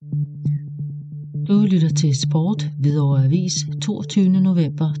Du lytter til Sport Hvidovre Avis 22.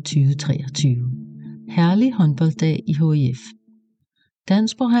 november 2023. Herlig håndbolddag i HIF.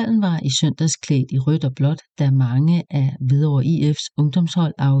 Dansborghallen var i søndags klædt i rødt og blåt, da mange af Hvidovre IF's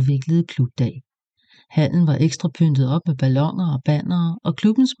ungdomshold afviklede klubdag. Hallen var ekstra pyntet op med balloner og bannere, og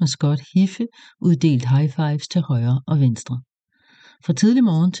klubbens maskot Hiffe uddelte high fives til højre og venstre. Fra tidlig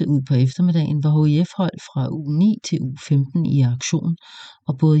morgen til ud på eftermiddagen var HIF-hold fra U9 til U15 i aktion,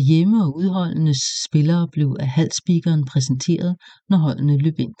 og både hjemme- og udholdenes spillere blev af halvspeakeren præsenteret, når holdene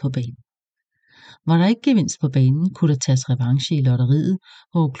løb ind på banen. Var der ikke gevinst på banen, kunne der tages revanche i lotteriet,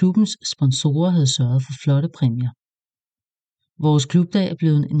 hvor klubbens sponsorer havde sørget for flotte præmier. Vores klubdag er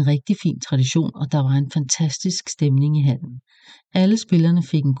blevet en rigtig fin tradition, og der var en fantastisk stemning i hallen. Alle spillerne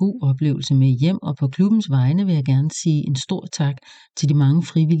fik en god oplevelse med hjem, og på klubbens vegne vil jeg gerne sige en stor tak til de mange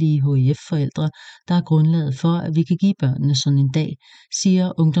frivillige HIF-forældre, der er grundlaget for, at vi kan give børnene sådan en dag,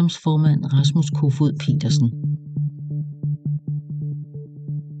 siger ungdomsformand Rasmus Kofod Petersen.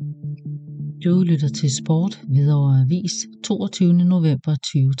 Du lytter til Sport Hvidovre Avis 22. november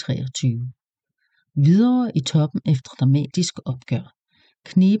 2023. Hvidovre i toppen efter dramatisk opgør.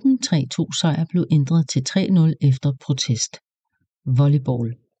 Knepen 3-2 sejr blev ændret til 3-0 efter protest.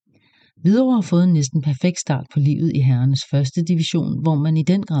 Volleyball. Hvidovre har fået en næsten perfekt start på livet i herrenes første division, hvor man i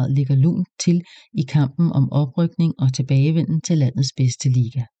den grad ligger lunt til i kampen om oprykning og tilbagevenden til landets bedste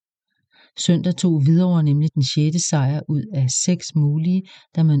liga. Søndag tog Hvidovre nemlig den 6. sejr ud af 6 mulige,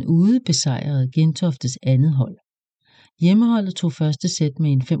 da man ude besejrede Gentoftes andet hold. Hjemmeholdet tog første sæt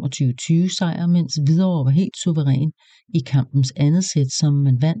med en 25-20 sejr, mens Hvidovre var helt suveræn i kampens andet sæt, som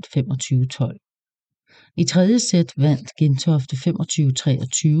man vandt 25-12. I tredje sæt vandt Gentofte 25-23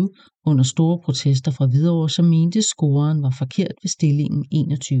 under store protester fra Hvidovre, som mente scoren var forkert ved stillingen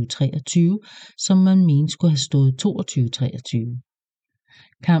 21-23, som man mente skulle have stået 22-23.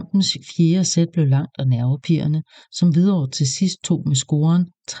 Kampens fjerde sæt blev langt og nervepirrende, som Hvidovre til sidst tog med scoren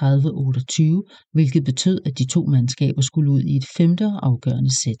 30-28, hvilket betød, at de to mandskaber skulle ud i et femte og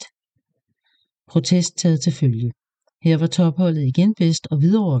afgørende sæt. Protest taget til følge. Her var topholdet igen bedst, og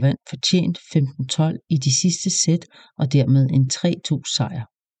Hvidovre vandt fortjent 15-12 i de sidste sæt og dermed en 3-2 sejr.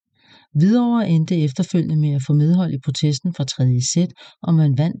 Hvidovre endte efterfølgende med at få medhold i protesten fra tredje sæt, og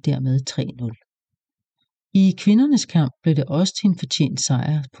man vandt dermed 3-0. I kvindernes kamp blev det også til en fortjent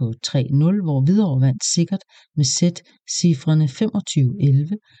sejr på 3-0, hvor Hvidovre vandt sikkert med sæt-cifrene 25-11,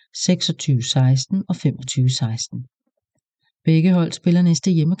 26-16 og 25-16. Begge hold spiller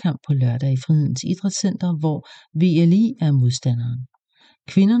næste hjemmekamp på lørdag i Frihedens Idrætscenter, hvor VLI er modstanderen.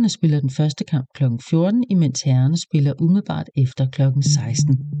 Kvinderne spiller den første kamp kl. 14, imens herrerne spiller umiddelbart efter kl.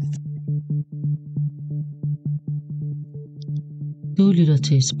 16. Du lytter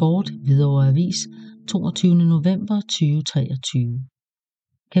til Sport Hvidovre Avis 22. november 2023.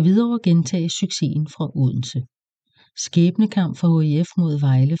 Kan Hvidovre gentage succesen fra Odense? Skæbnekamp for HIF mod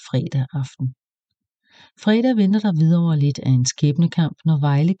Vejle fredag aften. Fredag venter der Hvidovre lidt af en skæbnekamp, når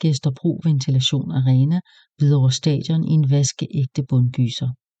Vejle gæster Pro Ventilation Arena, Hvidovre Stadion i en vaskeægte bundgyser.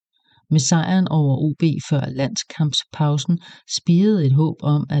 Med sejren over OB før landskampspausen spirede et håb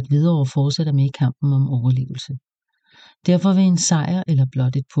om, at Hvidovre fortsætter med i kampen om overlevelse. Derfor vil en sejr eller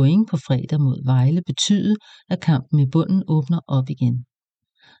blot et point på fredag mod Vejle betyde, at kampen i bunden åbner op igen.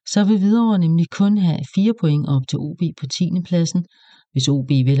 Så vil Hvidovre nemlig kun have 4 point op til OB på 10. pladsen, hvis OB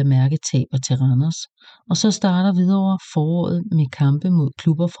vel at mærke taber til Randers, og så starter Hvidovre foråret med kampe mod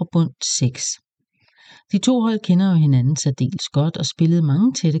klubber fra bund 6. De to hold kender jo hinanden særdeles godt og spillede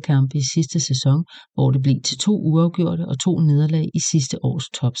mange tætte kampe i sidste sæson, hvor det blev til 2 uafgjorte og 2 nederlag i sidste års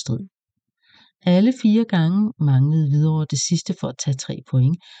topstrid. Alle 4 gange manglede Hvidovre det sidste for at tage 3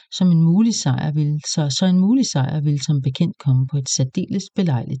 point, så en mulig sejr ville som bekendt komme på et særdeles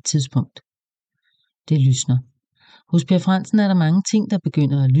belejligt tidspunkt. Det lysner. Hos Per Fransen er der mange ting, der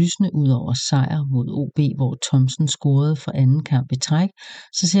begynder at lysne ud over sejr mod OB, hvor Thomsen scorede for anden kamp i træk,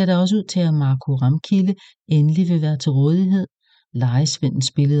 så ser det også ud til, at Marco Ramkilde endelig vil være til rådighed. Lejesvenden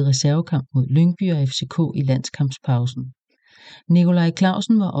spillede reservekamp mod Lyngby og FCK i landskampspausen. Nikolaj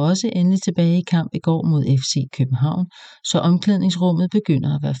Clausen var også endelig tilbage i kamp i går mod FC København, så omklædningsrummet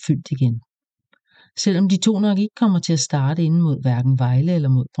begynder at være fyldt igen. Selvom de to nok ikke kommer til at starte inden mod hverken Vejle eller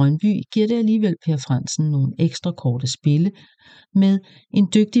mod Brøndby, giver det alligevel Per Fransen nogle ekstra korte spille med en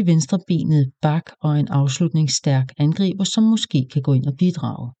dygtig venstrebenet bak og en afslutningsstærk angriber, som måske kan gå ind og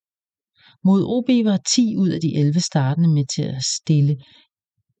bidrage. Mod OB var 10 ud af de 11 startende med til at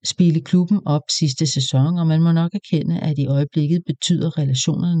spille klubben op sidste sæson, og man må nok erkende, at i øjeblikket betyder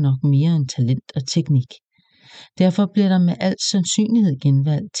relationerne nok mere end talent og teknik. Derfor bliver der med al sandsynlighed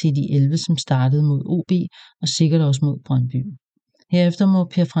genvalg til de 11, som startede mod OB og sikkert også mod Brøndby. Herefter må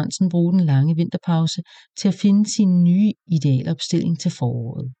Per Fransen bruge den lange vinterpause til at finde sin nye idealopstilling til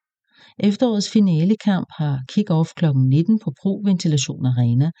foråret. Efterårets finalekamp har kick-off kl. 19 på Pro Ventilation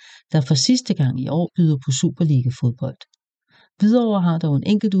Arena, der for sidste gang i år byder på Superliga-fodbold. Hvidovre har dog en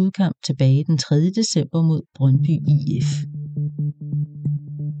enkelt udkamp tilbage den 3. december mod Brøndby IF.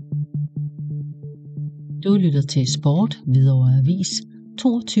 Du lytter til Sport, Hvidovre Avis,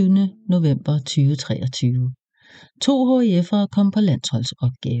 22. november 2023. 2 HIF'ere kom på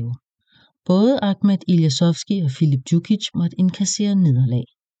landsholdsopgave. Både Ahmed Ilyasovski og Filip Djukic måtte indkassere nederlag.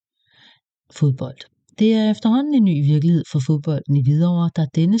 Fodbold. Det er efterhånden en ny virkelighed for fodbolden i Hvidovre, der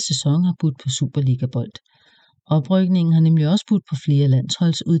denne sæson har budt på Superliga-bold. Oprykningen har nemlig også budt på flere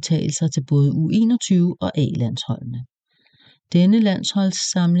landsholdsudtagelser til både U21 og A-landsholdene. Denne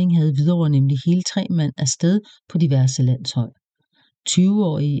landsholdssamling havde Hvidovre nemlig hele 3 mand afsted på diverse landshold.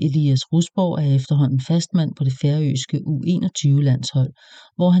 20-årige Elias Rusborg er efterhånden fastmand på det færøske U21-landshold,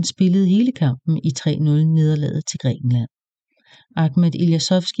 hvor han spillede hele kampen i 3-0-nederlaget til Grækenland. Ahmed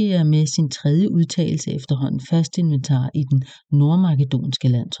Ilyasovski er med sin 3. udtagelse efterhånden fast inventar i den nordmakedonske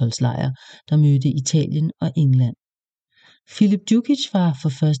landsholdslejr, der mødte Italien og England. Filip Djukic var for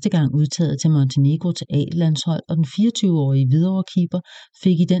første gang udtaget til Montenegro til A-landshold, og den 24-årige Hvidovre-keeper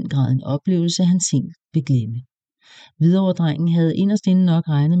fik i den grad en oplevelse, han sent vil glemme. Hvidovre-drengen havde inderst inde nok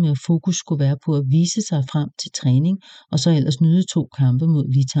regnet med, at fokus skulle være på at vise sig frem til træning, og så ellers nyde 2 kampe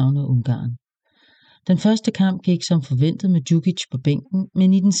mod Litauen og Ungarn. Den første kamp gik som forventet med Djukic på bænken,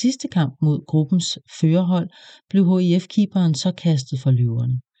 men i den sidste kamp mod gruppens førerhold blev HIF-keeperen så kastet for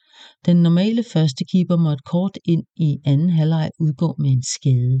løverne. Den normale første keeper måtte kort ind i anden halvleg udgå med en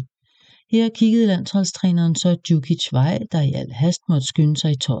skade. Her kiggede landsholdstræneren så Djukic vej, der i al hast måtte skynde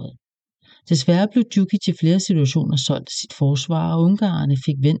sig i tøjet. Desværre blev Djukic i flere situationer solgt af sit forsvar, og ungarerne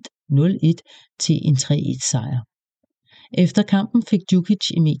fik vendt 0-1 til en 3-1 sejr. Efter kampen fik Djukic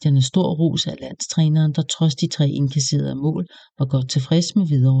i medierne stor ros af landstræneren, der trods de 3 indkasserede mål var godt tilfreds med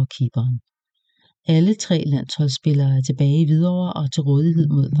Hvidovre-keeperen. Alle 3 landsholdsspillere er tilbage i Hvidovre og til rådighed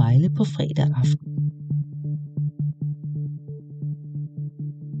mod Vejle på fredag aften.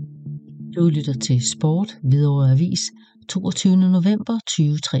 Du lytter til Sport, Hvidovre Avis, 22. november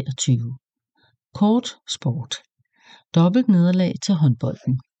 2023. Kort sport. Dobbelt nederlag til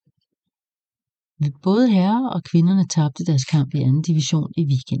håndbolden. Både herrer og kvinderne tabte deres kamp i anden division i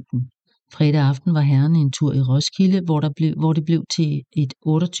weekenden. Fredag aften var herrerne en tur i Roskilde, hvor det blev til et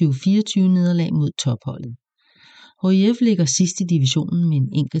 28-24 nederlag mod topholdet. HIF ligger sidst i divisionen med en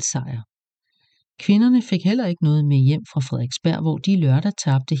enkelt sejr. Kvinderne fik heller ikke noget med hjem fra Frederiksberg, hvor de lørdag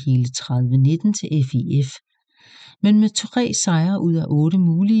tabte hele 30-19 til FIF. Men med 3 sejre ud af 8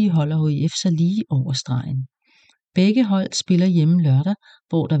 mulige holder HIF sig lige over stregen. Begge hold spiller hjemme lørdag,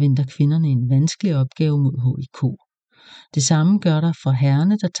 hvor der venter kvinderne en vanskelig opgave mod HIK. Det samme gør der for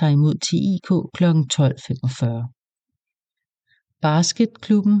herrerne, der tager imod TIK kl. 12.45.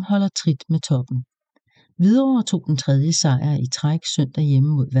 Basketklubben holder trit med toppen. Hvidovre tog den 3. sejr i træk søndag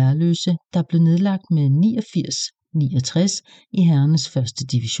hjemme mod Værløse, der blev nedlagt med 89-69 i herrenes første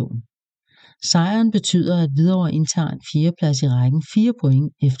division. Sejren betyder, at Hvidovre indtager en 4. plads i rækken 4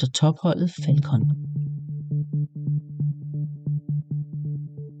 point efter topholdet Falcon.